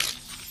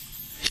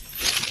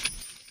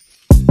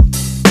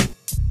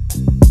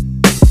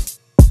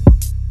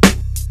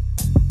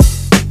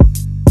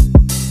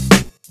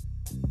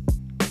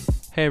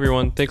Hey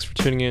everyone, thanks for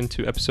tuning in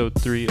to episode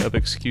 3 of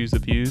Excuse the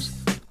Views.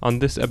 On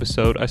this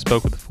episode, I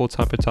spoke with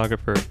full-time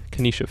photographer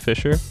Kanisha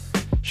Fisher.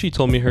 She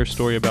told me her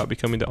story about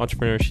becoming the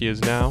entrepreneur she is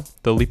now,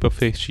 the leap of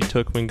faith she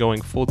took when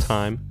going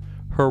full-time,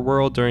 her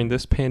world during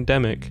this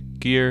pandemic,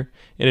 gear,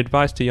 and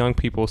advice to young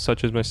people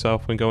such as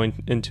myself when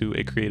going into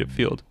a creative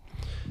field.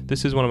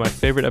 This is one of my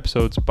favorite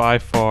episodes by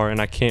far, and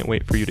I can't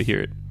wait for you to hear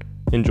it.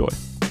 Enjoy.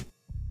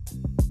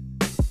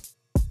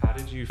 How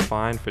did you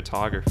find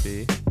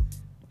photography?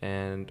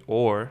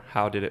 Or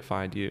how did it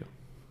find you?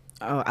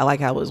 Oh, I like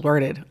how it was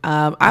worded.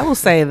 I will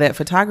say that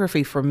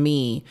photography for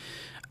me,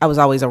 I was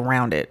always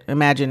around it.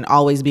 Imagine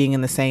always being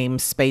in the same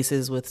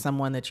spaces with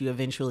someone that you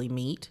eventually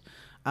meet,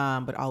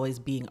 but always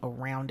being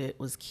around it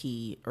was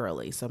key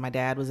early. So my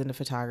dad was into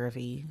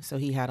photography, so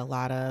he had a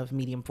lot of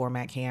medium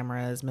format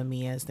cameras,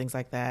 Mamiyas, things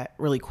like that,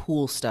 really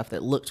cool stuff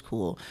that looked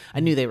cool. I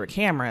knew they were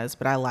cameras,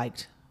 but I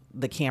liked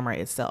the camera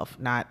itself,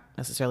 not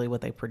necessarily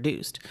what they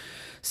produced.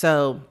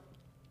 So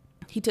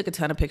he took a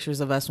ton of pictures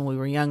of us when we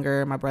were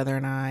younger, my brother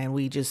and I, and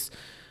we just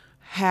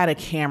had a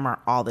camera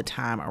all the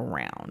time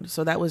around.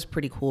 So that was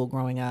pretty cool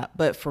growing up.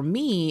 But for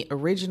me,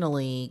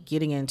 originally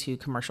getting into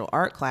commercial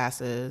art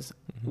classes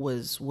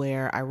was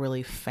where I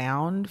really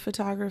found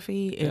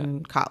photography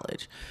in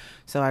college.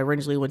 So I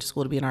originally went to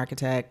school to be an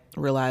architect,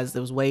 realized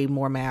there was way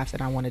more math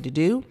than I wanted to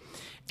do.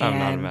 I'm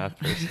not a math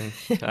person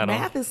at all.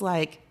 Math is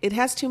like, it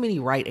has too many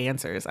right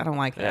answers. I don't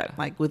like that. Yeah.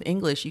 Like with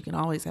English, you can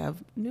always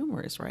have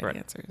numerous right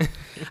answers.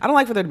 I don't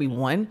like for there to be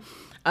one.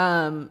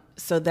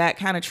 So that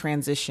kind of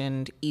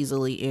transitioned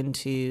easily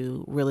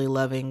into really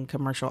loving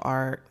commercial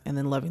art and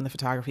then loving the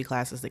photography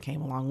classes that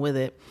came along with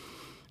it.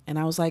 And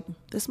I was like,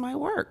 this might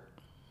work.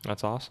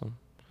 That's awesome.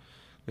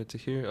 Good to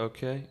hear.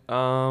 Okay.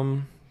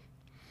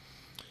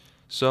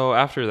 So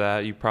after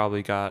that, you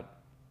probably got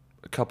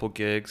a couple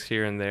gigs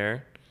here and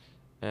there.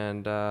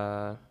 And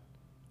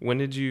when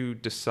did you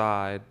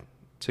decide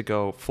to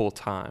go full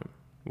time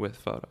with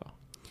photo?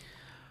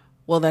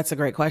 Well, that's a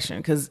great question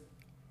because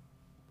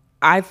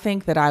I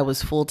think that I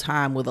was full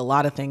time with a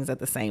lot of things at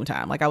the same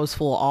time. Like I was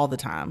full all the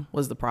time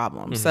was the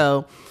problem. Mm-hmm.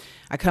 So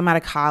I come out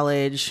of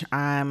college,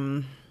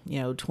 I'm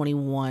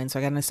 21. So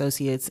I got an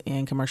associate's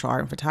in commercial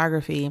art and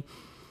photography.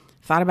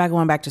 Thought about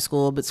going back to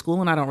school, but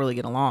school and I don't really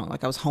get along.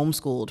 Like I was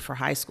homeschooled for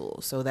high school.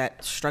 So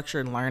that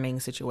structured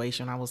learning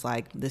situation, I was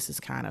like, this is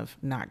kind of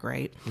not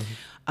great. Mm-hmm.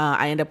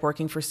 I ended up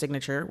working for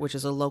Signature, which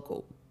is a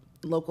local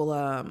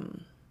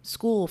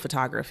school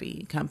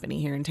photography company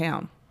here in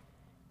town.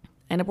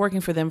 Ended up working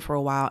for them for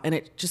a while, and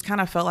it just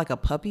kind of felt like a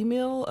puppy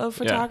mill of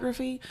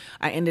photography.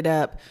 Yeah. I ended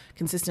up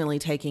consistently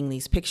taking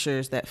these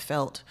pictures that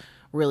felt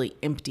really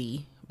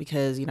empty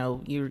because,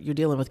 you're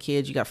dealing with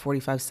kids, you got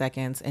 45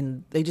 seconds,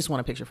 and they just want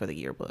a picture for the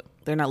yearbook.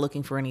 They're not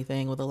looking for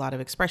anything with a lot of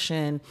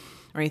expression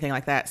or anything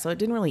like that. So it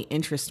didn't really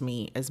interest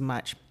me as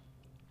much.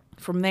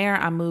 From there,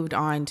 I moved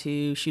on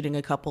to shooting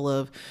a couple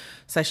of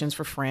sessions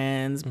for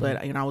friends, but,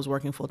 I was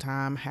working full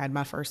time, had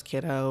my first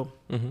kiddo.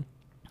 Mm-hmm.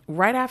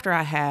 Right after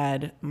I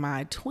had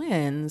my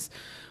twins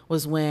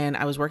was when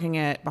I was working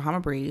at Bahama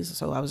Breeze.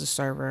 So I was a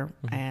server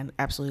and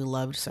absolutely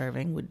loved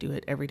serving. Would do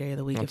it every day of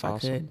the week if I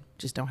could.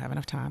 Just don't have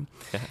enough time.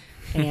 Yeah.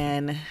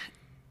 And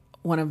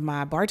one of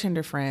my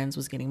bartender friends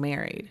was getting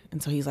married.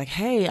 And so he's like,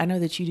 hey, I know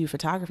that you do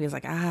photography. I was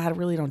like, I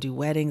really don't do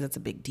weddings. That's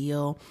a big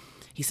deal.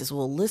 He says,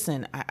 well,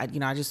 listen,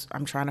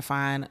 I'm trying to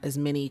find as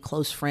many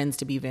close friends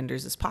to be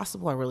vendors as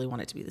possible. I really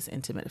want it to be this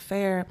intimate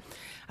affair.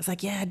 I was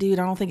like, yeah, dude,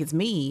 I don't think it's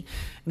me.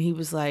 And he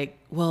was like,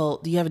 well,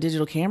 do you have a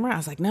digital camera? I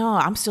was like, no,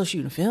 I'm still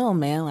shooting film,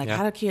 man. Like,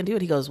 I can't do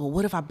it. He goes, well,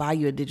 what if I buy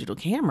you a digital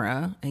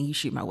camera and you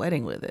shoot my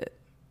wedding with it?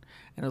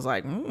 And I was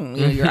like,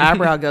 your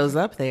eyebrow goes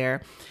up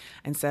there.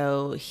 And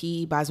so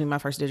he buys me my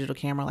first digital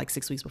camera like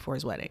 6 weeks before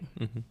his wedding.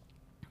 Mm-hmm.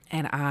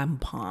 And I'm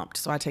pumped.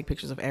 So I take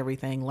pictures of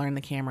everything, learn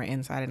the camera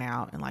inside and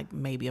out in like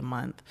maybe a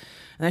month.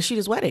 And I shoot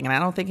his wedding and I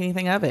don't think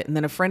anything of it. And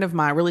then a friend of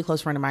mine, really close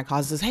friend of mine,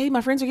 calls and says, hey,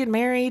 my friends are getting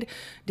married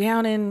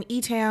down in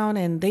E-Town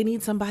and they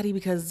need somebody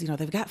because,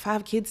 they've got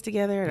 5 kids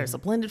together. There's a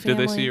blended family.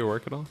 Did they see your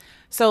work at all?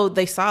 So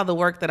they saw the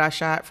work that I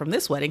shot from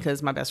this wedding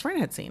because my best friend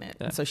had seen it.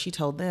 Yeah. And so she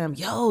told them,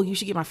 yo, you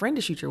should get my friend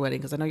to shoot your wedding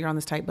because I know you're on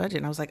this tight budget.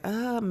 And I was like,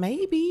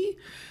 maybe.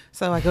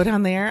 So I go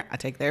down there, I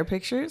take their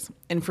pictures.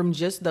 And from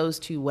just those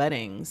 2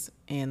 weddings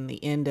in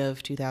the end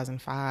of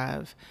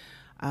 2005,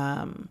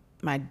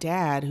 my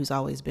dad, who's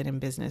always been in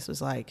business,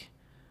 was like,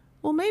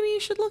 well, maybe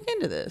you should look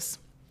into this.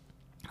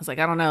 I was like,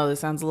 I don't know. This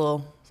sounds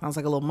like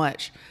a little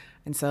much.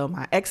 And so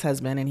my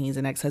ex-husband, and he's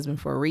an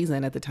ex-husband for a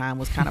reason at the time,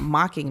 was kind of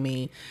mocking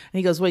me. And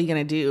he goes, what are you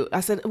going to do?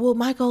 I said, well,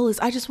 my goal is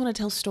I just want to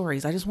tell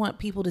stories. I just want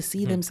people to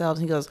see themselves.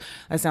 And he goes,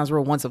 that sounds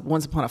real once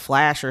upon a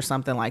flash or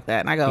something like that.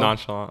 And I go,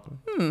 nonchalant.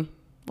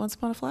 Once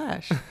upon a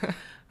flash.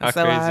 How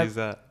crazy is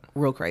that?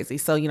 Real crazy.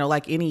 So,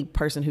 like any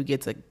person who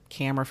gets a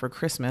camera for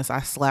Christmas,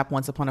 I slap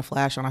Once Upon a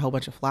Flash on a whole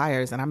bunch of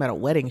flyers, and I'm at a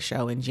wedding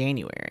show in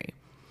January.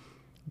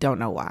 Don't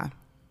know why.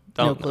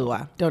 No clue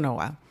why. Don't know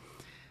why.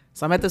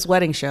 So I'm at this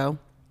wedding show.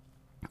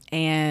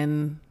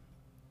 And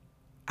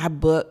I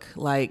book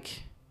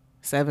like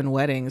 7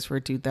 weddings for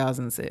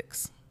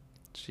 2006.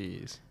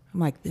 Jeez. I'm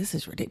like, this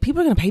is ridiculous.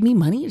 People are going to pay me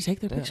money to take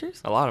their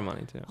pictures? A lot of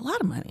money, too. A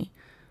lot of money.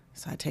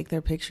 So I take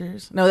their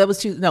pictures. No,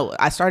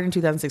 I started in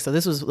 2006. So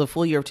this was the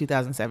full year of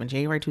 2007.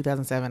 January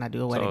 2007, I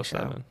do a wedding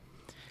show.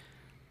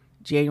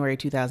 January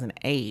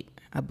 2008,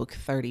 I booked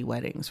 30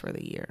 weddings for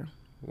the year.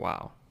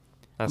 Wow.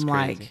 That's I'm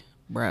crazy. like,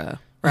 bruh.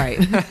 Right.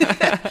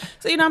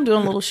 So, I'm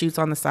doing little shoots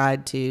on the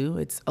side too.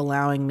 It's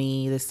allowing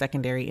me this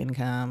secondary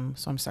income.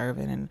 So I'm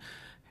serving and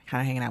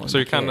kind of hanging out with my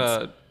kids. So you're kind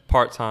of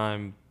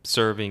part-time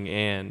serving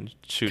and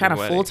shooting kind of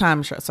weddings.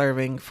 Full-time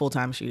serving,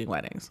 full-time shooting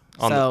weddings.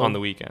 On the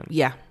weekend.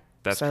 Yeah.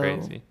 That's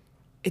crazy.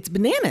 It's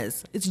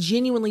bananas. It's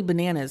genuinely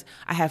bananas.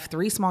 I have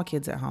 3 small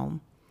kids at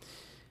home.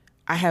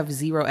 I have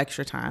 0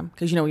 extra time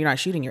because, you're not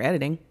shooting, you're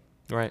editing.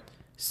 Right.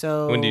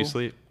 So when do you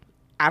sleep?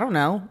 I don't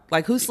know.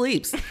 Like, who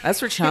sleeps? That's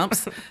for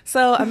chumps.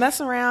 So I mess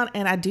around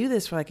and I do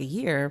this for like a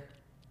year.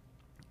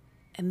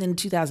 And then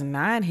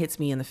 2009 hits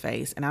me in the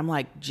face and I'm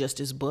like just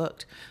as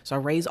booked. So I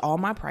raise all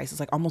my prices,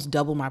 like almost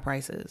double my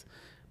prices.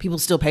 People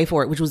still pay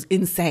for it, which was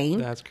insane.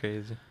 That's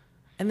crazy.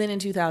 And then in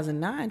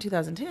 2009,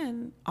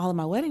 2010, all of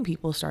my wedding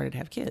people started to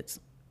have kids.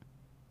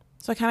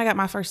 So I kind of got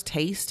my first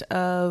taste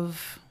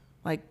of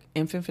like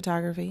infant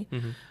photography.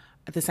 Mm-hmm.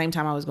 At the same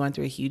time, I was going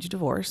through a huge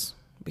divorce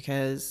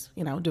because,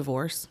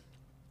 divorce.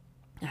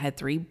 I had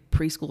 3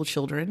 preschool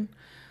children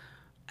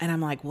and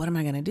I'm like, what am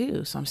I going to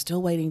do? So I'm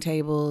still waiting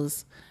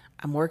tables.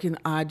 I'm working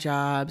odd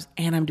jobs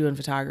and I'm doing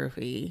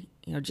photography,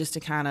 just to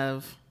kind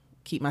of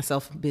keep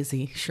myself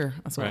busy. Sure.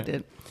 That's what I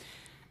did.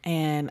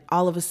 And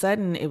all of a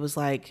sudden it was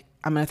like,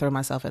 I'm going to throw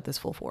myself at this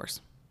full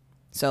force.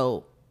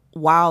 So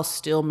while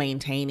still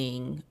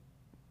maintaining,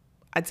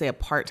 I'd say a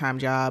part-time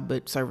job,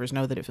 but servers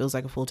know that it feels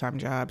like a full-time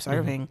job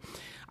serving,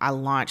 I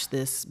launched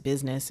this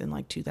business in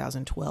like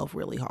 2012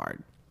 really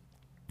hard.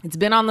 It's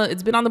been on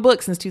the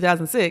book since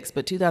 2006,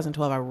 but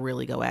 2012 I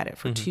really go at it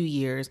for 2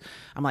 years.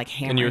 I'm like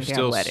hammering down weddings. And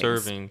you're still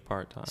serving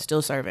part-time.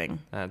 Still serving.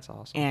 That's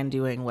awesome. And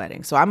doing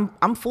weddings. So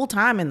I'm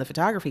full-time in the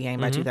photography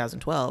game by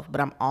 2012, but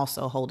I'm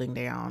also holding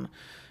down,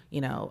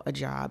 a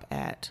job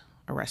at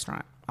a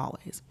restaurant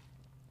always.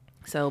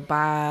 So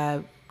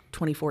by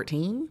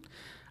 2014,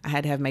 I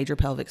had to have major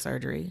pelvic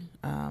surgery,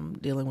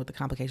 dealing with the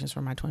complications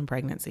from my twin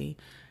pregnancy.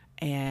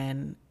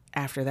 And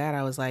after that,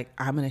 I was like,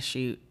 I'm going to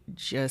shoot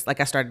just like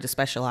I started to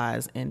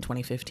specialize in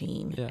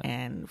 2015. Yeah.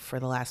 And for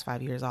the last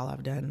 5 years, all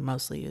I've done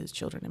mostly is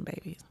children and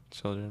babies.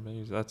 Children and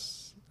babies.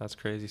 That's a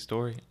crazy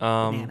story.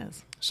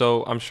 Bananas.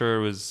 So I'm sure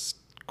it was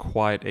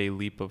quite a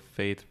leap of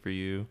faith for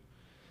you,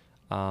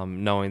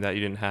 knowing that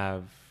you didn't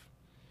have,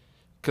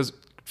 because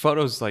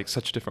photos is like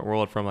such a different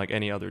world from like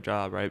any other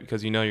job, right?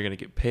 Because you're going to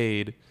get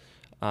paid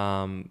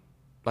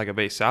like a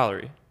base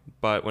salary.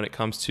 But when it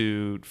comes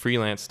to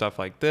freelance stuff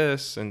like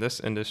this in this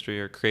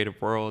industry or creative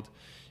world,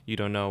 you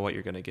don't know what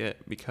you're going to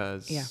get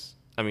because,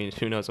 I mean,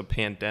 who knows, a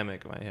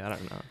pandemic, I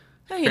don't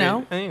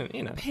know.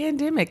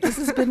 Pandemic, this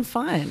has been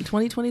fun.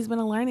 2020 has been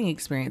a learning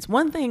experience.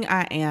 One thing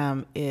I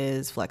am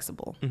is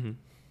flexible. Mm-hmm.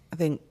 I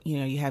think,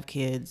 you have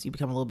kids, you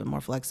become a little bit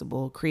more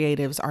flexible.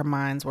 Creatives, our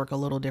minds work a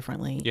little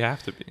differently. You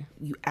have to be.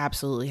 You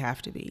absolutely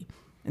have to be.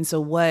 And so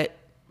what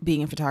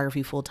being in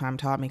photography full-time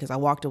taught me, because I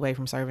walked away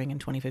from serving in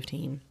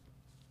 2015,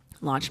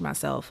 launched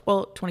myself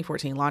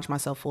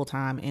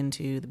full-time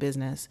into the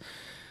business.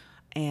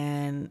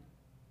 And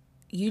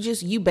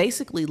you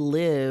basically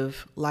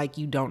live like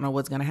you don't know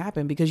what's going to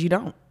happen because you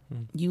don't.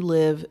 You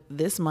live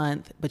this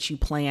month, but you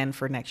plan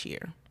for next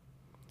year.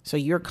 So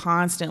you're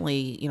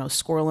constantly,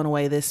 squirreling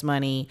away this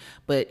money,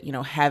 but,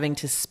 having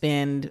to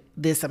spend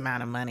this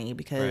amount of money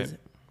because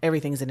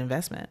everything's an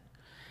investment.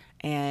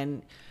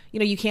 And,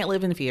 you can't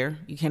live in fear.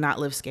 You cannot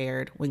live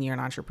scared when you're an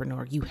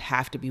entrepreneur. You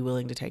have to be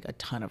willing to take a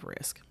ton of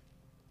risk.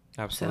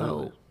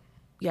 Absolutely.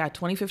 So,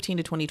 2015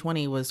 to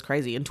 2020 was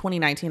crazy. In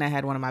 2019, I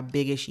had one of my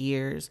biggest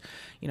years.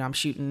 I'm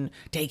shooting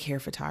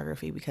daycare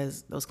photography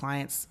because those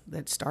clients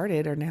that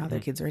started are now their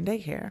kids are in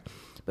daycare,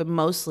 but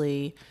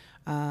mostly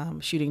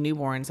shooting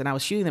newborns, and I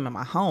was shooting them at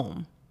my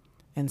home.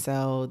 And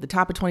so the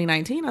top of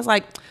 2019, I was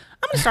like,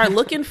 I'm going to start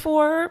looking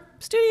for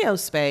studio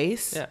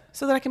space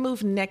so that I can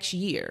move next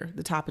year,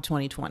 the top of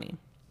 2020.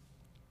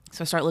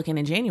 So I start looking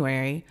in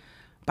January.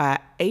 By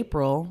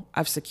April,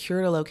 I've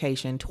secured a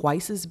location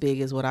twice as big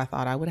as what I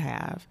thought I would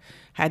have.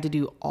 Had to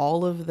do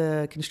all of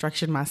the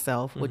construction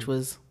myself, which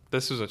was...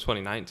 This was a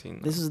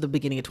 2019. This was the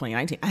beginning of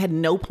 2019. I had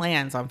no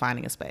plans on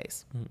finding a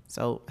space.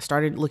 So I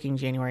started looking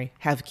January,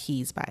 have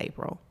keys by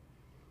April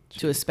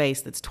to a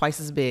space that's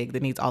twice as big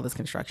that needs all this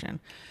construction.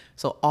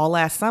 So all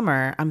last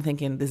summer, I'm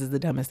thinking this is the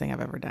dumbest thing I've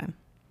ever done.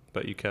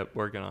 But you kept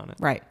working on it.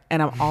 Right.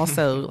 And I'm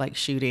also like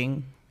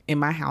shooting in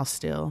my house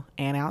still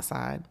and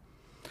outside.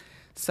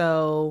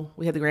 So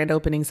we had the grand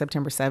opening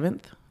September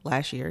 7th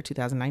last year,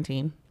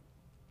 2019.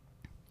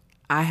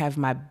 I have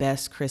my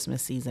best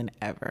Christmas season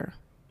ever.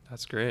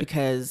 That's great.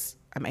 Because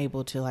I'm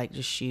able to like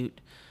just shoot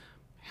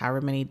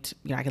however many,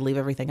 I can leave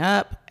everything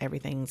up. I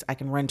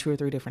can run 2 or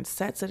 3 different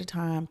sets at a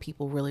time.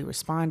 People really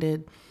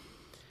responded.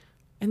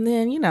 And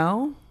then,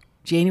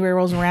 January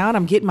rolls around.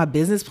 I'm getting my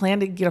business plan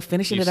to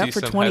finishing it up for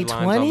 2020.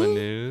 Headlines on the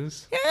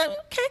news. Yeah,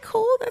 okay,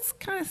 cool. That's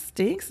kind of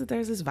stinks that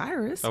there's this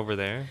virus over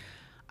there.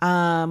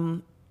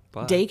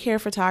 Daycare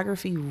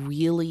photography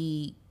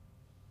really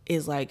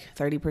is like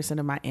 30%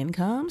 of my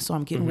income. So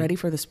I'm getting ready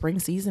for the spring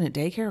season at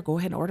daycare. Go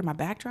ahead and order my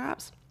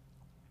backdrops.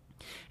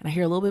 And I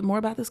hear a little bit more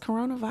about this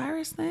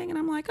coronavirus thing. And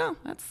I'm like, oh,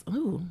 that's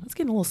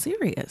getting a little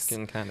serious.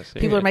 Getting kind of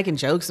serious. People are making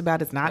jokes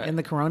about it's not in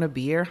the Corona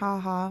beer. Ha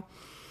ha.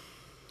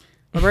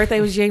 My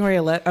birthday was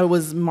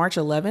March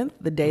 11th,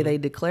 the day they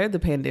declared the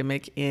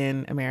pandemic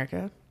in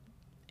America.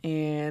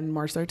 And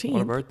March 13th.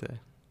 What a birthday.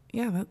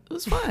 Yeah, that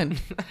was fun.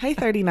 Hey,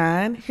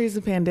 39, here's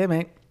the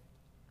pandemic.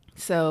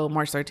 So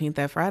March 13th,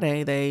 that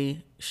Friday,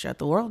 they shut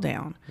the world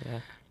down. Yeah.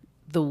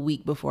 The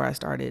week before I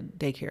started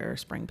daycare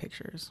spring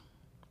pictures.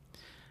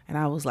 And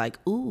I was like,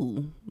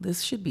 ooh,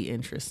 this should be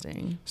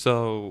interesting.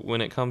 So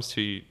when it comes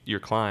to your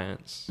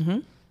clients,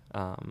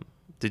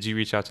 did you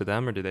reach out to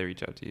them or did they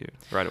reach out to you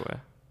right away?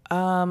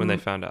 When they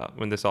found out,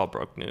 when this all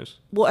broke news?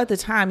 Well, at the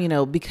time,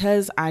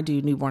 because I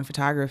do newborn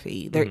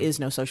photography, there is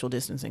no social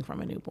distancing from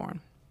a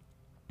newborn.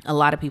 A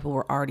lot of people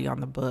were already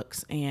on the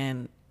books,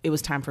 and it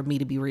was time for me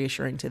to be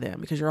reassuring to them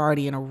because you're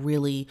already in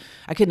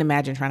I couldn't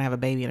imagine trying to have a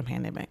baby in a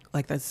pandemic.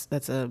 Like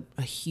that's a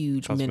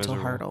huge mental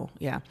hurdle.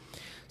 Yeah.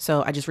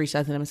 So I just reached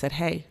out to them and said,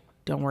 hey,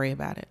 don't worry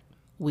about it.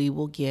 We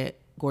will get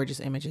gorgeous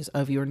images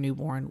of your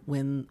newborn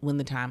when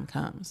the time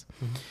comes.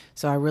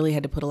 So I really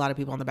had to put a lot of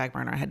people on the back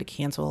burner. I had to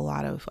cancel a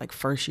lot of like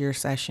first year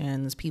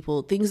sessions,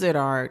 things that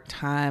are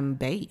time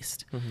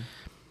based.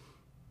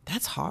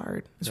 That's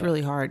hard. It's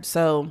really hard.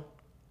 So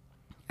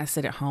I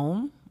sit at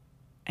home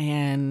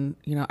and,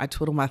 I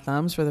twiddle my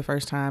thumbs for the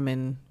first time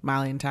in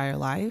my entire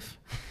life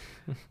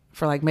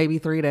for like maybe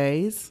 3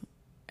 days.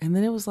 And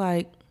then it was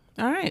like,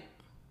 all right,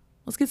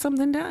 let's get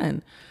something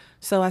done.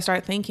 So I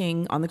start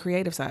thinking on the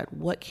creative side,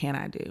 what can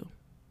I do?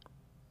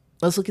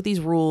 Let's look at these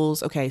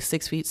rules. Okay,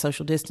 6 feet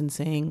social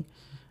distancing.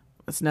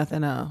 It's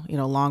nothing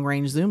long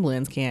range zoom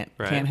lens can't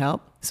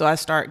help. So I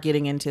start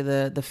getting into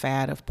the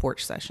fad of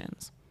porch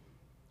sessions,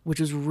 which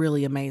was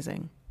really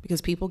amazing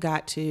because people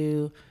got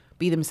to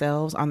be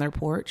themselves on their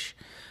porch.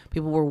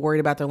 People were worried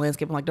about their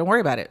landscape. I'm like, don't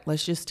worry about it.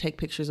 Let's just take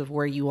pictures of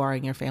where you are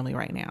in your family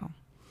right now.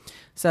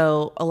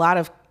 So a lot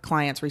of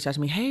clients reach out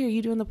to me, hey, are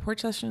you doing the porch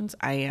sessions?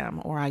 I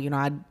am. Or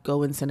I'd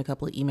go and send a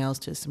couple of emails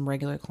to some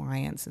regular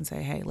clients and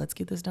say, hey, let's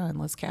get this done.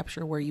 Let's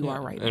capture where you are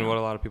right now. And what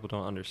a lot of people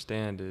don't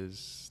understand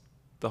is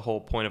the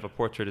whole point of a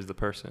portrait is the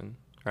person,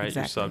 right?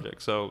 Exactly. Your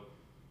subject. So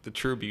the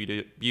true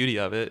beauty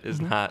of it is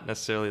not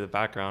necessarily the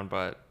background,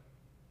 but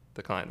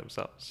the client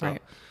themselves. So,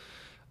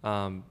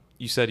 right.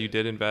 You said you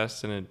did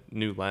invest in a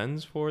new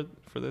lens for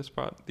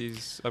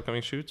these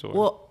upcoming shoots? Or?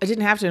 Well, I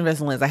didn't have to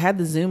invest in lens. I had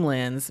the zoom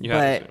lens,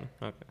 but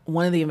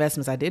one of the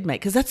investments I did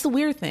make, because that's the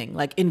weird thing,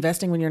 like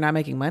investing when you're not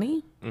making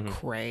money,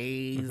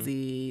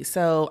 crazy.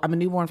 So I'm a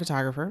newborn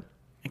photographer.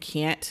 I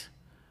couldn't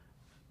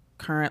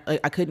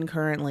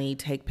currently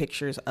take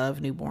pictures of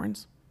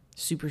newborns.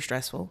 Super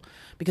stressful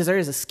because there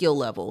is a skill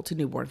level to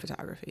newborn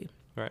photography.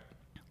 Right.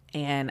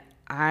 And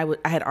I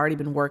had already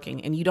been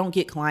working, and you don't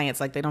get clients,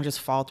 like they don't just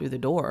fall through the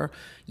door.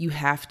 You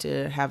have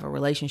to have a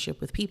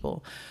relationship with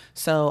people.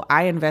 So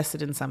I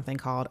invested in something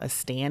called a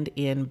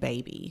stand-in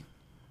baby.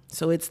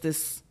 So it's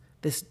this,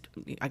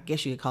 I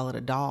guess you could call it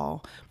a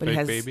doll, but fake it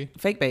has baby?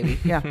 Fake baby.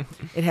 Yeah.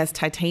 It has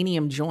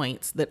titanium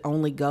joints that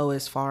only go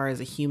as far as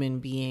a human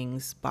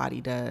being's body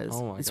does.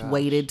 Oh my it's gosh.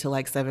 weighted to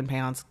like 7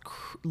 pounds.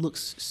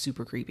 Looks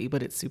super creepy,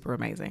 but it's super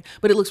amazing.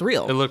 But it looks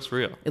real. It looks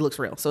real.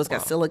 So it's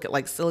got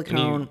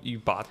silicone. And you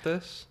bought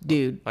this?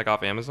 Dude. Like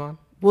off Amazon?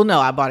 Well,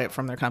 no, I bought it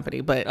from their company,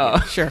 but yeah,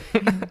 sure.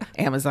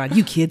 Amazon,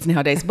 you kids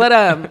nowadays. But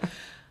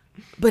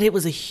it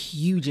was a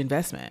huge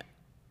investment.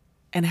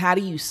 And how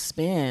do you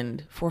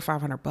spend $400 or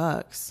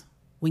 $500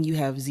 when you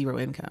have zero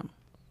income?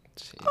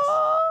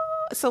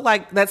 So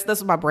like that's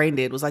what my brain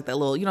did, was like that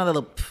little, that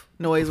little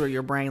noise where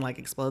your brain like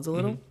explodes a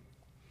little.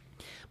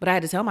 But I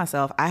had to tell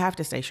myself I have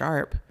to stay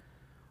sharp.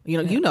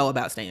 You know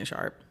about staying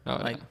sharp.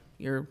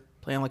 You're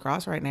playing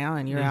lacrosse right now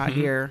and you're out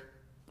here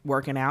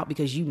working out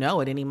because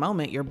at any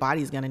moment your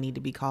body's going to need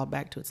to be called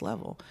back to its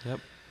level. Yep.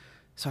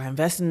 So I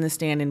invested in the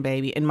stand-in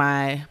baby, and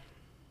my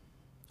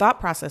thought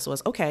process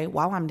was, okay,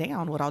 while I'm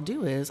down, what I'll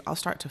do is I'll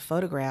start to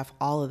photograph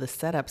all of the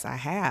setups I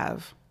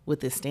have with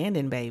this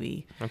stand-in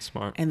baby. That's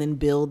smart. And then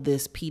build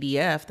this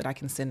PDF that I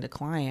can send to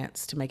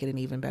clients to make it an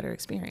even better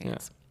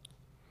experience.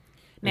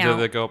 Yeah. Now,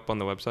 did they go up on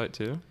the website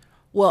too?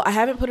 Well, I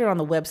haven't put it on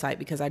the website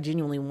because I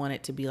genuinely want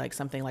it to be like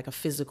something like a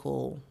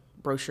physical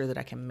brochure that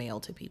I can mail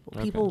to people.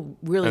 Okay. People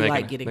really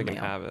like getting mail.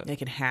 They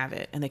can have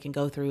it and they can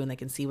go through and they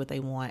can see what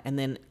they want. And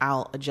then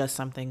I'll adjust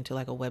something to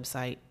like a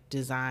website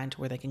design to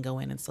where they can go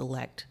in and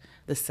select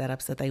the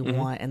setups that they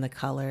want and the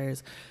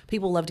colors.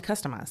 People love to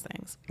customize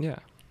things. Yeah.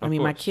 I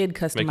mean, my kid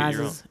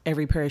customizes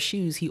every pair of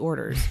shoes he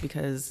orders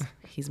because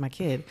he's my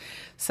kid.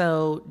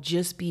 So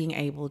just being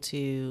able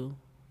to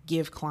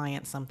give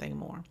clients something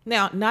more.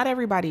 Now, not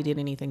everybody did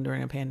anything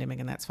during a pandemic,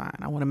 and that's fine.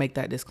 I want to make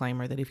that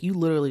disclaimer that if you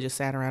literally just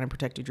sat around and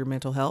protected your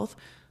mental health,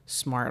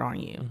 smart on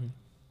you.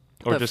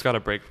 Or just got a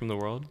break from the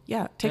world.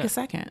 Yeah, take a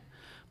second.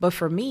 But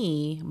for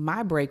me,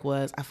 my break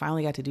was I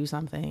finally got to do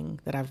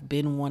something that I've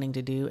been wanting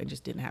to do and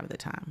just didn't have the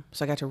time.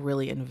 So I got to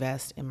really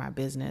invest in my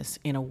business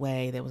in a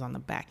way that was on the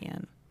back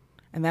end.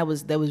 And that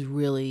was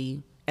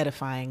really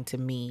edifying to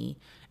me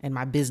and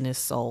my business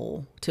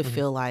soul to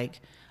feel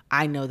like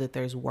I know that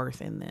there's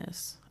worth in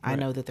this. Right. I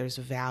know that there's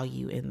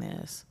value in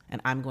this, and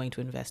I'm going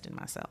to invest in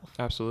myself.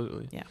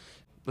 Absolutely. Yeah.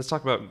 Let's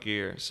talk about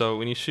gear. So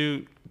when you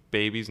shoot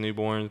babies,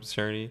 newborns,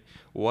 maternity,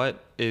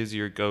 what is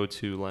your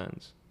go-to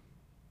lens?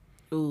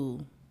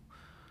 Ooh.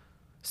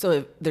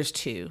 So there's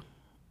two.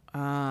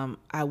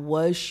 I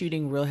was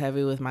shooting real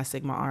heavy with my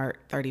Sigma Art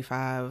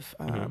 35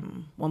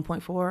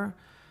 1.4,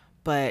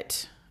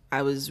 but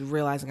I was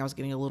realizing I was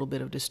getting a little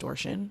bit of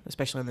distortion,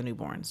 especially on the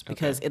newborns,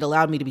 because it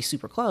allowed me to be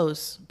super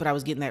close, but I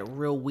was getting that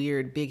real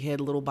weird big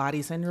head, little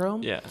body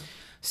syndrome. Yeah.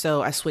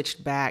 So I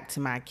switched back to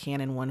my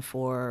Canon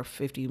 1.4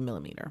 50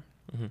 millimeter.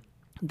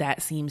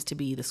 That seems to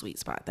be the sweet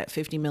spot. That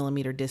 50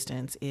 millimeter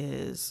distance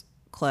is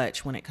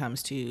clutch when it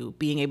comes to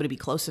being able to be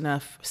close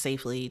enough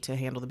safely to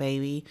handle the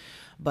baby,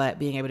 but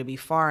being able to be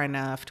far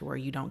enough to where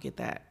you don't get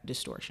that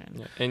distortion.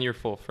 Yeah. And you're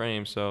full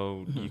frame,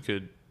 so you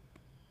could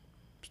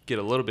get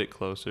a little bit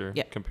closer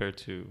compared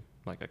to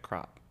like a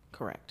crop.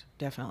 Correct.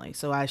 Definitely.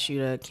 So I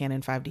shoot a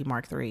Canon 5D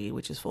Mark III,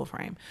 which is full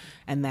frame,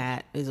 and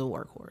that is a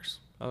workhorse.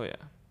 Oh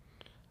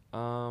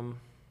yeah.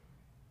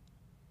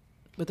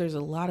 But there's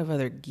a lot of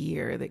other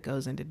gear that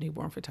goes into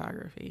newborn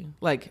photography.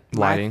 Like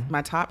lighting.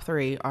 My top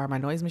three are my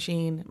noise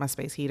machine, my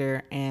space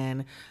heater,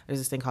 and there's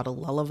this thing called a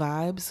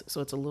Lullivibes. So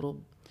it's a little,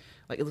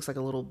 like it looks like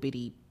a little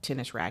bitty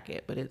tennis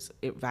racket, but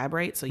it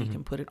vibrates, so you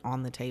can put it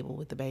on the table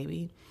with the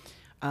baby.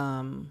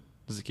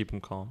 Does it keep them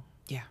calm?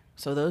 Yeah.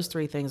 So those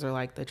three things are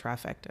like the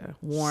trifecta.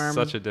 Warm.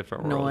 Such a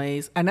different world.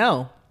 Noise. I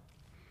know.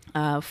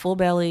 Full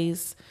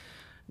bellies.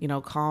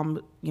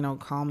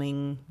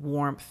 Calming,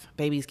 warmth.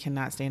 Babies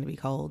cannot stand to be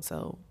cold.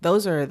 So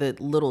those are the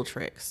little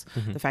tricks.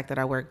 The fact that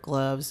I wear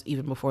gloves,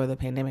 even before the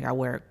pandemic, I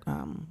wear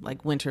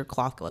like winter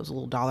cloth gloves, a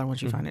little $1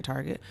 ones you find at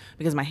Target,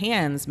 because my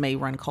hands may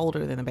run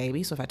colder than a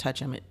baby. So if I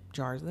touch them, it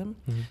jars them.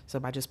 So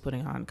by just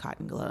putting on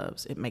cotton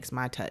gloves, it makes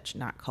my touch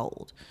not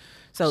cold.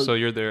 So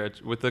you're there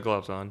with the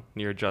gloves on,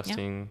 you're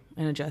adjusting.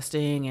 Yeah, and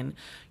adjusting. And,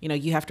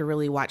 you have to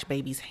really watch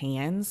babies'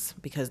 hands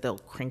because they'll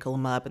crinkle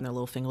them up and their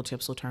little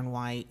fingertips will turn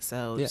white.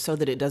 So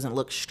that it doesn't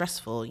look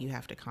stressful, you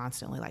have to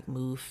constantly like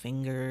move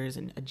fingers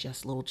and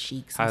adjust little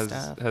cheeks and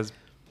stuff. Has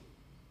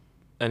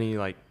any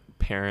like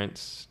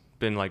parents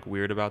been like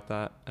weird about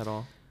that at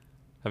all?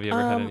 Have you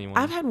ever had anyone?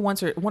 I've had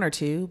one or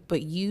two,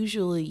 but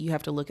usually you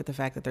have to look at the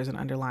fact that there's an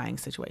underlying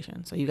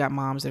situation. So you've got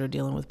moms that are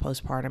dealing with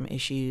postpartum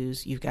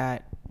issues. You've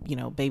got,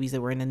 babies that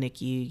were in the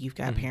NICU. You've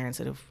got parents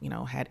that have,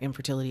 had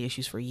infertility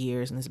issues for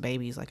years, and this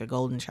baby's like a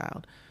golden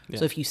child. Yeah.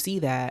 So if you see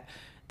that,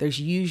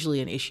 there's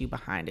usually an issue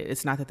behind it.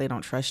 It's not that they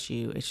don't trust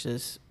you. It's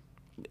just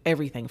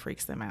everything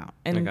freaks them out.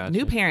 And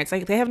new parents,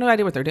 they have no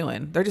idea what they're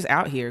doing. They're just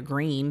out here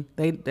green.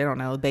 They don't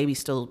know. The baby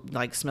still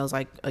like smells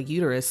like a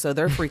uterus, so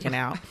they're freaking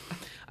out.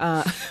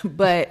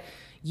 But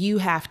you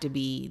have to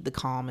be the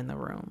calm in the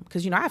room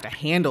because, I have to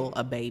handle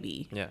a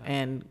baby. Yeah.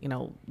 And,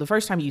 the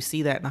first time you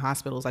see that in the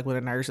hospital is like when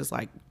a nurse is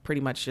like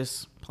pretty much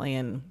just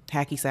playing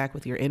hacky sack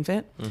with your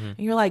infant. And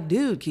you're like,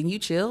 dude, can you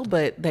chill?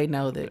 But they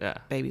know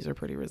that babies are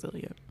pretty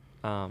resilient.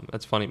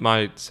 That's funny.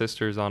 My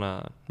sister's on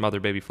a mother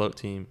baby float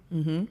team.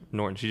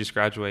 Norton. She just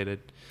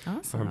graduated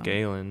from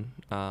Galen.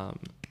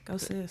 Go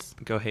sis.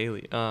 Go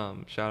Haley.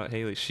 Shout out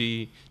Haley.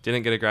 She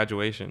didn't get a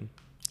graduation.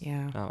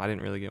 Yeah. I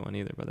didn't really get one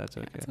either, but that's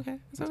okay. It's okay.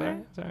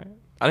 It's all right.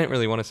 I didn't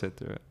really want to sit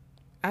through it.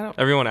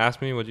 Everyone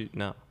asked me,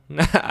 no.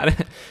 I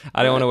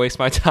didn't want to waste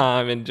my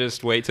time and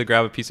just wait to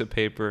grab a piece of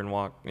paper and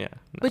walk. Yeah.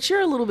 No. But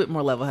you're a little bit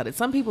more level-headed.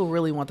 Some people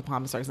really want the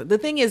Palm Stars. The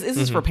thing is, this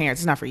is for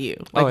parents. It's not for you.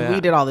 Like,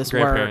 we did all this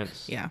work.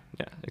 Yeah.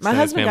 My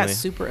husband got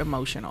super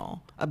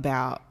emotional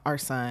about our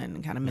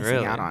son kind of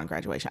missing out on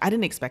graduation. I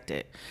didn't expect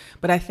it.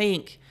 But I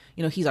think,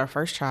 he's our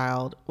first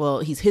child. Well,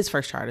 he's his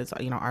first child. It's,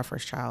 our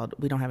first child.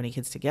 We don't have any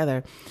kids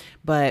together.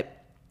 But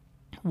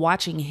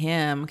watching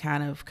him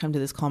kind of come to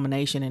this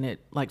culmination and it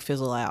like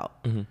fizzle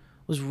out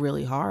was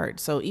really hard.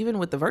 So even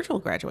with the virtual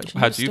graduation,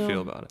 how do you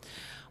feel about it?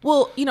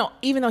 Well,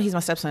 even though he's my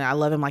stepson, I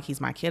love him like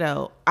he's my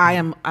kiddo.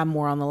 I'm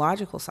more on the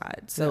logical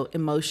side. So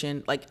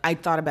emotion, like I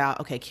thought about,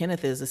 okay,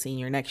 Kenneth is a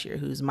senior next year,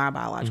 who's my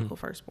biological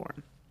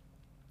firstborn.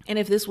 And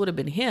if this would have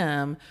been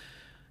him,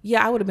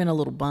 I would have been a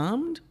little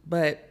bummed,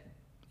 but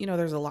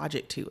there's a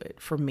logic to it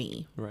for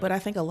me. Right. But I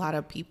think a lot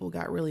of people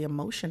got really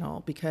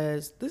emotional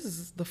because this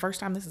is the first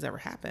time this has ever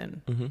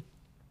happened.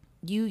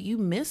 You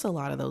miss a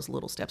lot of those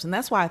little steps. And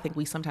that's why I think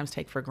we sometimes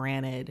take for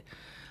granted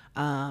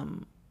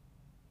the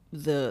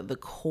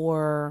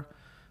core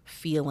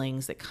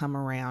feelings that come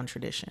around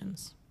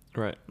traditions.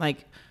 Right.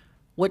 Like,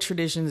 what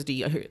traditions do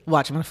you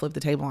watch? I'm going to flip the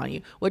table on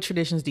you. What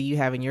traditions do you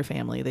have in your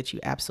family that you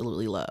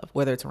absolutely love?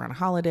 Whether it's around a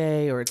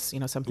holiday or it's,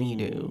 something you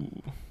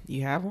do. Do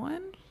you have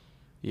one?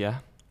 Yeah.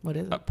 What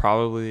is it?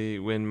 Probably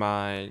when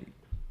my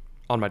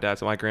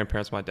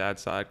grandparents on my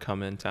dad's side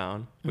come in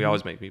town, we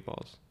always make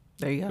meatballs.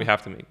 There you go. We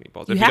have to make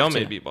meatballs. If you don't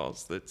make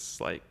meatballs,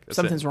 it's like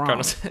something's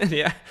wrong.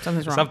 Yeah.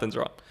 Something's wrong. Something's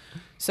wrong.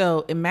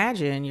 So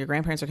imagine your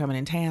grandparents are coming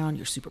in town.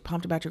 You're super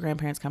pumped about your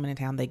grandparents coming in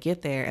town. They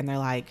get there and they're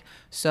like,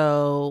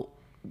 so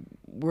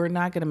we're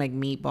not going to make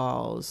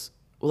meatballs.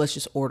 Well, let's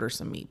just order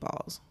some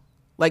meatballs.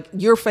 Like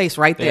your face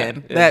right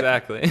then. Yeah,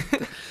 exactly.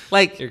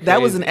 Like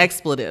that was an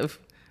expletive.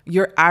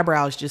 Your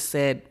eyebrows just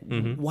said,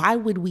 why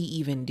would we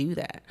even do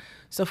that?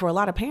 So for a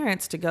lot of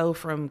parents to go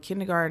from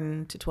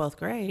kindergarten to 12th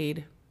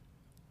grade,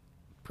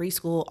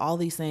 preschool, all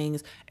these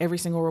things, every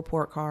single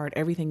report card,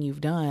 everything you've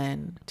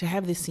done, to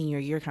have this senior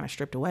year kind of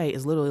stripped away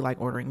is literally like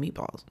ordering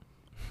meatballs.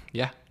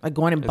 Yeah. Like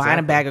going and buying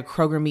a bag of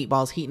Kroger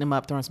meatballs, heating them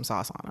up, throwing some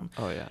sauce on them.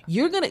 Oh, yeah.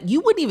 You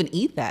wouldn't even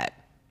eat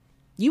that.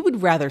 You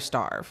would rather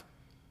starve.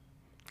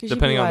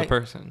 Depending on the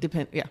person.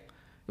 Yeah.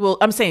 Well,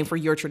 I'm saying for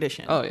your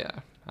tradition. Oh, yeah.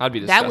 I'd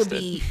be disgusted. That would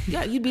be,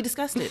 you'd be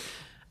disgusted.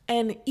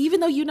 And even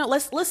though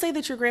let's say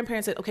that your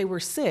grandparents said, okay, we're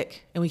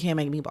sick and we can't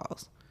make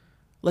meatballs.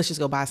 Let's just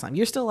go buy some.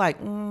 You're still like,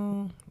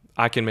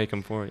 I can make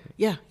them for you.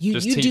 Yeah, you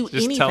do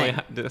anything.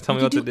 Tell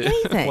me what to do.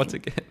 What to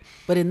get.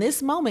 But in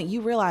this moment,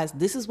 you realize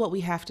this is what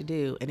we have to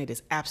do, and it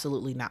is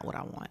absolutely not what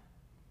I want.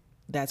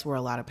 That's where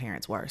a lot of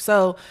parents were.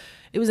 So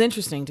it was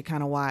interesting to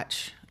kind of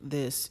watch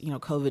this,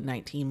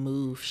 COVID-19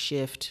 move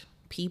shift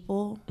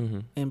people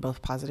in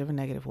both positive and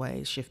negative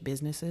ways, shift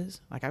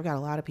businesses. Like I've got a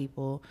lot of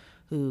people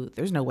who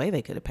there's no way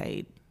they could have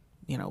paid,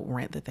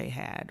 rent that they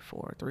had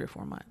for 3 or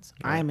 4 months.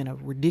 Right. I am in a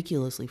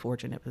ridiculously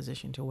fortunate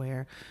position to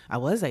where I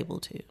was able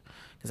to,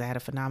 because I had a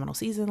phenomenal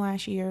season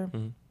last year.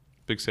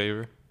 Big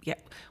saver. Yeah.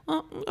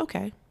 Well,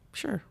 okay,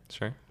 sure.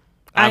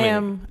 I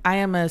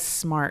am a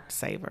smart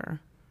saver.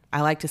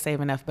 I like to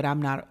save enough, but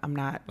I'm not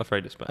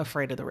afraid to spend.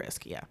 Afraid of the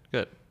risk. Yeah.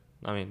 Good.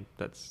 I mean,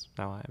 that's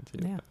how I am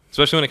too. Yeah.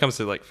 Especially when it comes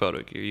to like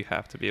photo gear, you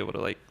have to be able to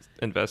like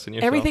invest in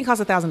yourself. Everything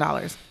costs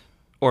 $1,000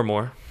 or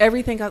more.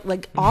 Everything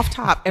like off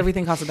top,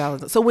 everything costs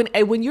 $1,000. So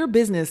when your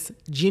business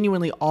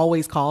genuinely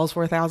always calls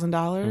for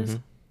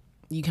 $1,000,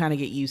 you kind of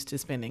get used to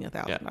spending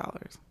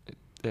 $1,000.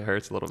 It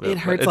hurts a little bit. It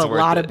hurts a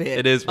lot of bit.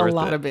 It is worth it. A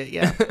lot of bit.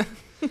 Yeah.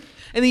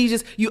 And then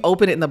you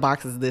open it and the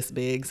box is this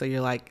big. So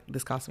you're like,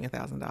 this cost me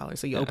 $1,000.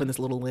 So you open this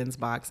little lens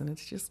box and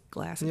it's just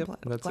glass and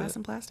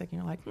plastic. And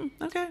you're like,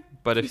 okay.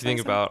 But if you think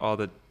about all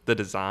the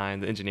design,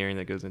 the engineering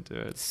that goes into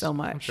it, so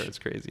much. I'm sure it's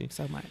crazy.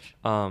 So much.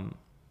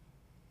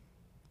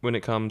 When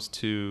it comes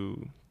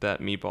to that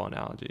meatball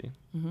analogy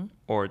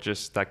or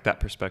just like that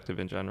perspective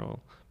in general,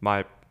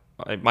 my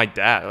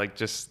dad, like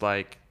just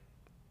like,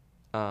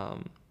 my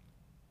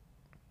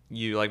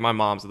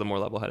mom's the more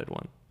level-headed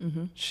one.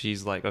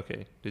 She's like,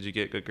 okay, did you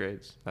get good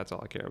grades? That's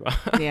all I care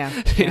about. Yeah.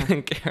 She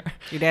didn't care.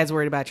 Your dad's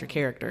worried about your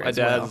character. My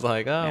dad's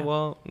like,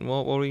 well,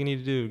 what do you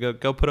need to do?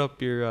 Go put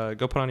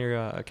on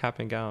your cap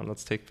and gown.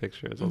 Let's take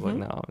pictures. I was like,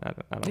 no, I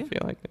don't feel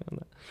like doing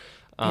that.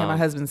 My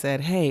husband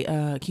said, hey,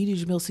 can you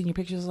do Jamil senior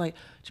pictures? I was like,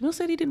 Jamil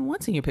said he didn't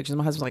want senior pictures.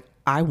 My husband's like,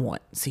 I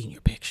want senior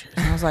pictures.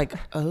 And I was like,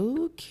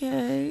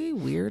 okay,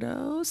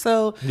 weirdo.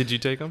 So did you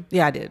take them?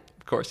 Yeah, I did.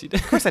 Of course you did.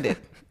 Of course I did.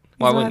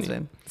 Why wouldn't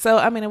you? So,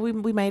 I mean,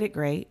 we made it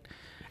great.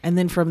 And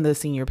then from the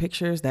senior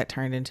pictures, that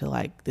turned into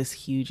like this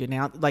huge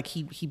announcement. Like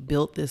he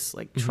built this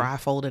like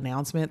trifold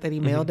announcement that he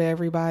mailed to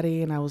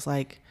everybody. And I was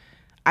like,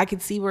 I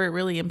could see where it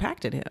really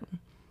impacted him.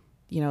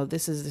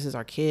 This is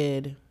our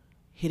kid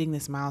hitting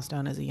this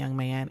milestone as a young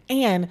man.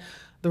 And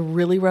the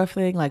really rough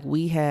thing, like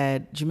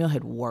Jamil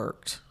had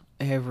worked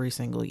every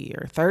single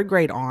year. 3rd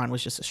grade on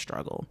was just a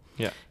struggle.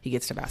 Yeah. He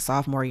gets to about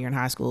sophomore year in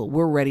high school.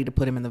 We're ready to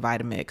put him in the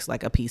Vitamix,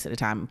 like a piece at a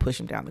time, and push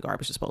him down the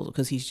garbage disposal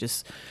because he's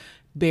just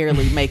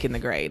barely making the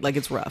grade. Like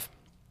it's rough.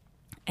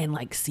 And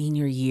like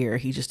senior year,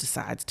 he just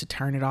decides to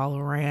turn it all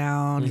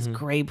around. His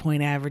grade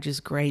point average is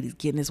great. He's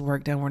getting his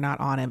work done. We're not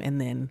on him.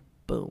 And then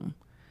boom.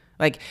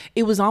 Like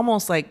it was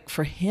almost like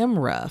for him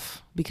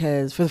rough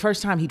because for the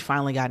first time he'd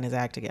finally gotten his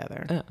act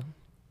together. Yeah.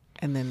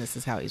 And then this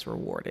is how he's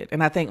rewarded.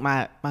 And I think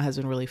my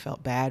husband really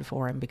felt bad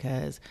for him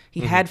because he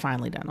had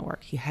finally done the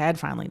work. He had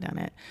finally done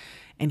it.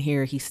 And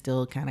here he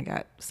still kind of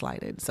got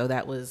slighted. So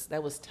that was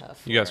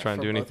tough. You guys trying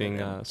to do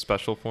anything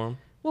special for him?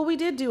 Well, we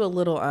did do a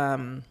little,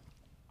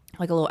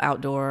 like a little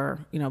outdoor,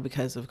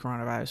 because of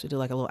coronavirus, we did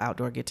like a little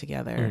outdoor get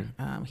together.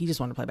 He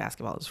just wanted to play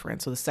basketball with his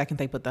friends. So the second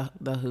they put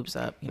the hoops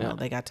up,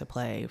 they got to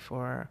play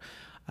for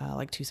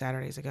like 2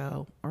 Saturdays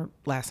ago or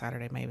last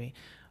Saturday, maybe.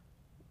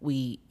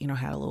 We,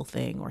 had a little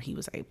thing where he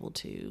was able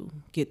to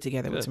get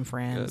together with some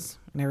friends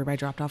and everybody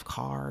dropped off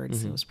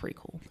cards. It was pretty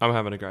cool. I'm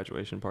having a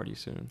graduation party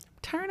soon.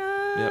 Turn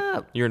up.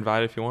 Yep. You're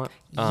invited if you want.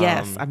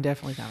 Yes, I'm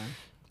definitely coming.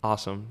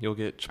 Awesome. You'll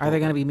get Chipotle. Are there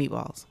going to be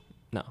meatballs?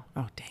 No.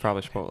 Oh, dang.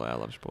 Probably Chipotle. I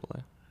love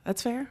Chipotle.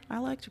 That's fair. I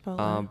like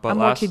Chipotle. But I'm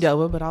more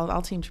Qdoba, but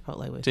I'll team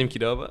Chipotle with Team you.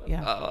 Qdoba?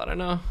 Yeah. Oh, I don't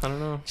know.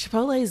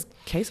 Chipotle's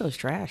queso's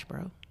trash,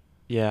 bro.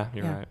 Yeah,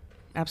 you're right.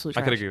 Absolute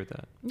trash. I could agree with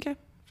that. Okay.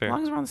 Fair. As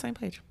long as we're on the same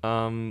page.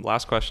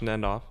 Last question to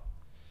end off.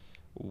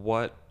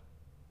 One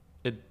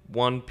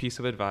piece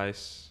of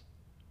advice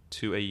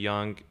to a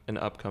young and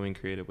upcoming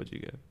creative would you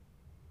give?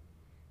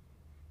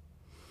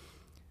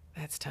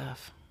 That's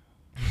tough.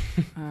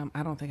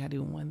 I don't think I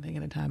do one thing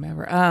at a time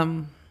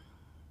ever.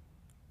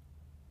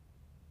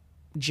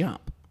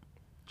 Jump.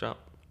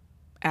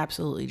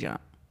 Absolutely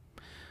jump.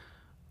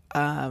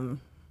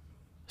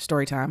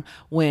 Story time.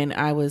 When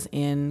I was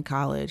in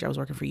college, I was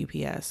working for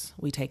UPS.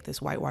 We take this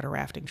whitewater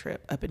rafting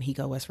trip up in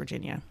Hiko, West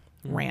Virginia,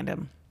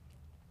 random.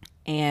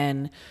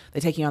 And they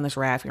take you on this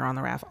raft. You're on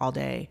the raft all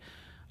day.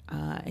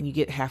 And you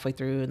get halfway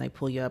through and they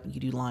pull you up and you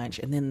do lunch.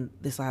 And then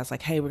this guy's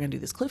like, hey, we're going to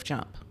do this cliff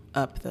jump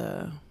up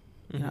the,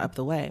 up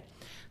the way.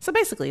 So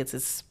basically it's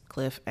this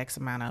cliff X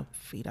amount of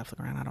feet off the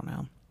ground. I don't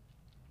know.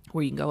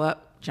 Where you can go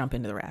up, jump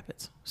into the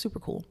rapids. Super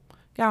cool.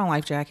 Got on a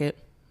life jacket.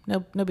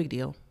 No big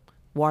deal.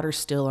 Water's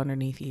still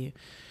underneath you.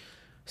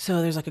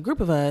 So there's like a group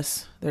of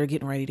us that are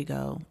getting ready to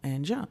go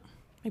and jump.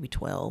 Maybe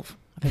 12.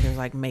 I think there's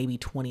like maybe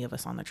 20 of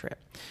us on the trip.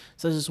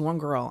 So there's this one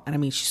girl, and I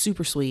mean, she's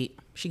super sweet.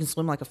 She can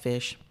swim like a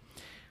fish,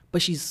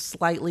 but she's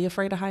slightly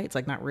afraid of heights,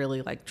 like not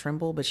really like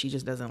tremble, but she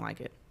just doesn't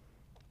like it.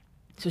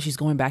 So she's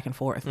going back and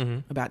forth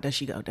about does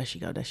she go?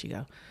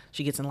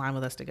 She gets in line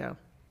with us to go.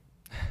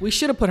 We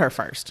should have put her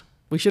first.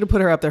 We should have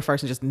put her up there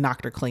first and just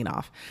knocked her clean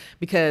off,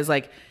 because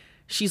like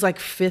she's like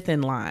 5th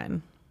in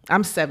line.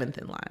 I'm 7th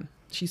in line.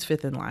 She's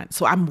 5th in line.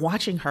 So I'm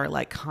watching her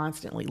like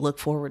constantly look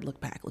forward,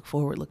 look back, look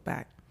forward, look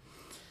back.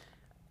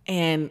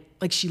 And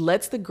like she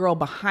lets the girl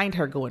behind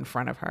her go in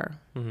front of her.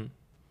 And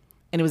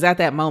it was at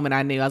that moment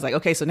I knew. I was like,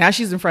 okay, so now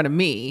she's in front of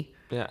me.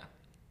 Yeah.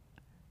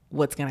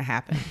 What's going to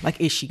happen? Like,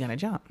 is she going to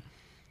jump?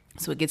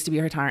 So it gets to be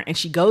her turn. And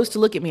she goes to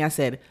look at me. I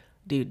said,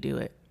 dude, do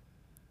it.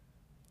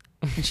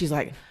 And she's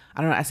like,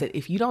 I don't know. I said,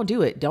 if you don't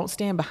do it, don't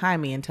stand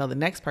behind me and tell the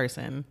next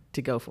person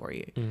to go for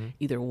you.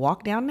 Either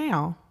walk down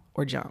now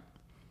or jump.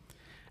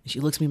 And she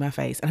looks me in my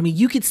face. And I mean,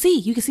 you could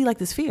see like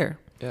this fear.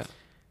 Yeah.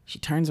 She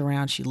turns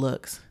around, she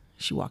looks,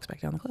 she walks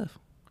back down the cliff.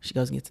 She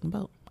goes and gets in the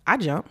boat. I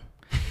jump.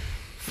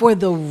 For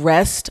the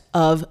rest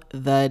of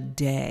the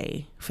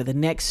day, for the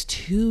next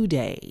 2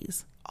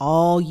 days,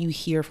 all you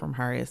hear from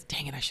her is,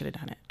 dang it, I should have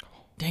done it.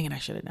 Dang it, I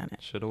should have done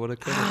it. Should have, would have,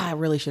 could have. I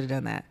really should have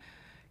done that.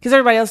 Because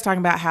everybody else is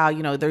talking about how,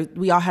 you know,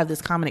 we all have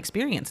this common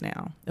experience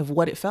now of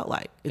what it felt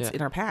like. It's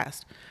in our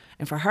past.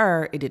 And for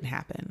her, it didn't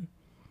happen.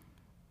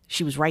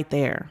 She was right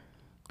there.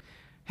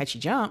 Had she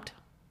jumped,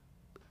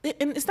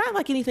 and it's not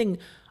like anything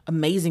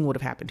amazing would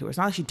have happened to her. It's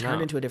not like she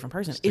turned into a different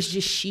person. It's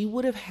just she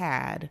would have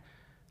had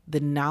the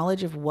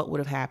knowledge of what would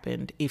have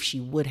happened if she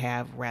would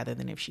have rather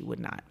than if she would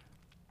not.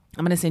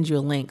 I'm going to send you a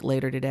link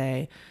later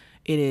today.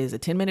 It is a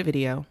 10-minute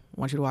video. I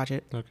want you to watch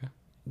it. Okay.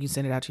 You can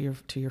send it out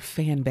to your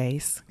fan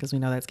base, because we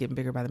know that's getting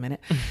bigger by the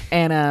minute.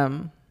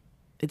 And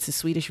it's a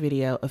Swedish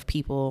video of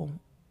people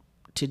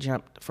to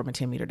jump from a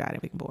 10-meter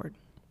diving board.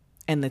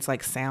 And it's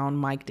like sound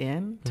mic'd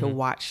in to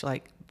watch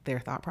like their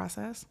thought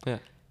process. Yeah.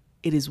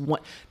 It is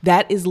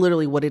that is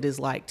literally what it is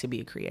like to be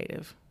a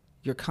creative.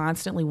 You're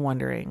constantly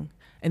wondering.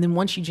 And then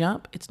once you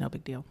jump, it's no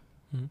big deal.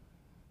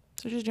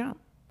 So just jump.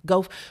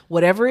 Go,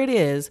 whatever it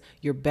is,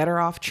 you're better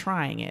off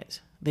trying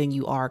it than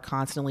you are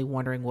constantly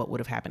wondering what would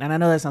have happened. And I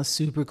know that sounds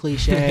super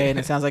cliche and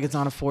it sounds like it's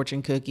on a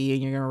fortune cookie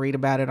and you're going to read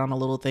about it on a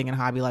little thing in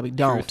Hobby Lobby.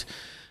 Don't. Truth.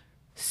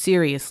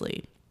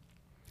 Seriously.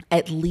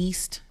 At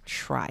least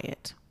try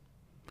it.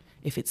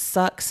 If it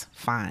sucks,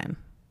 fine.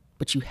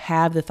 But you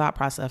have the thought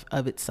process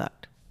of it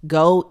sucked.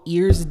 Go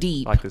ears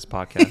deep. Like this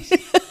podcast.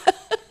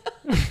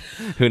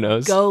 Who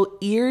knows? Go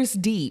ears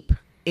deep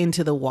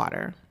into the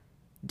water.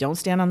 Don't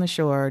stand on the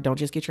shore. Don't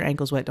just get your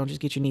ankles wet. Don't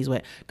just get your knees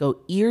wet. Go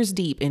ears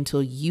deep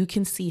until you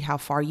can see how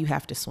far you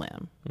have to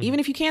swim. Even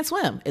if you can't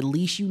swim, at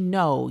least you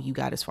know you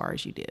got as far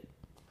as you did.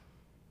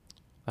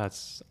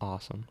 That's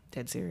awesome.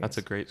 Dead serious. That's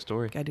a great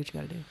story. Gotta do what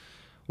you gotta do.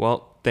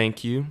 Well,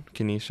 thank you,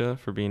 Kenesha,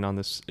 for being on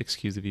this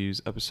Excuse the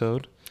Views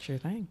episode. Sure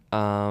thing.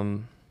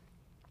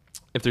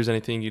 If there's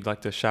anything you'd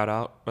like to shout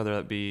out, whether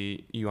that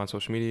be you on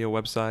social media,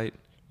 website,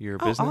 your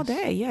business. All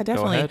day. Yeah,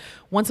 definitely.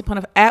 Once Upon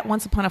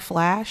a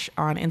Flash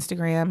on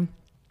Instagram.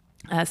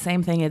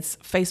 Same thing. It's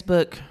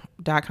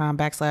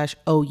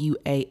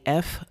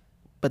facebook.com/OUAF,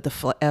 but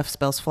the F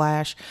spells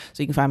Flash.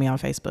 So you can find me on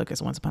Facebook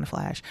as Once Upon a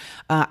Flash.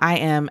 I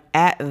am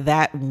at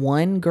That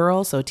One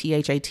Girl. So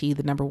THAT,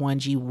 the number 1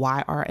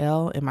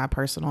 GYRL in my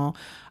personal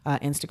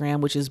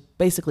Instagram, which is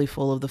basically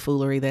full of the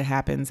foolery that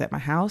happens at my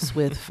house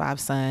with 5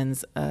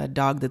 sons, a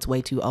dog that's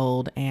way too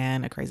old,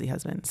 and a crazy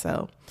husband.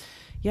 So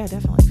yeah,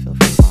 definitely feel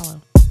free to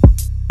follow.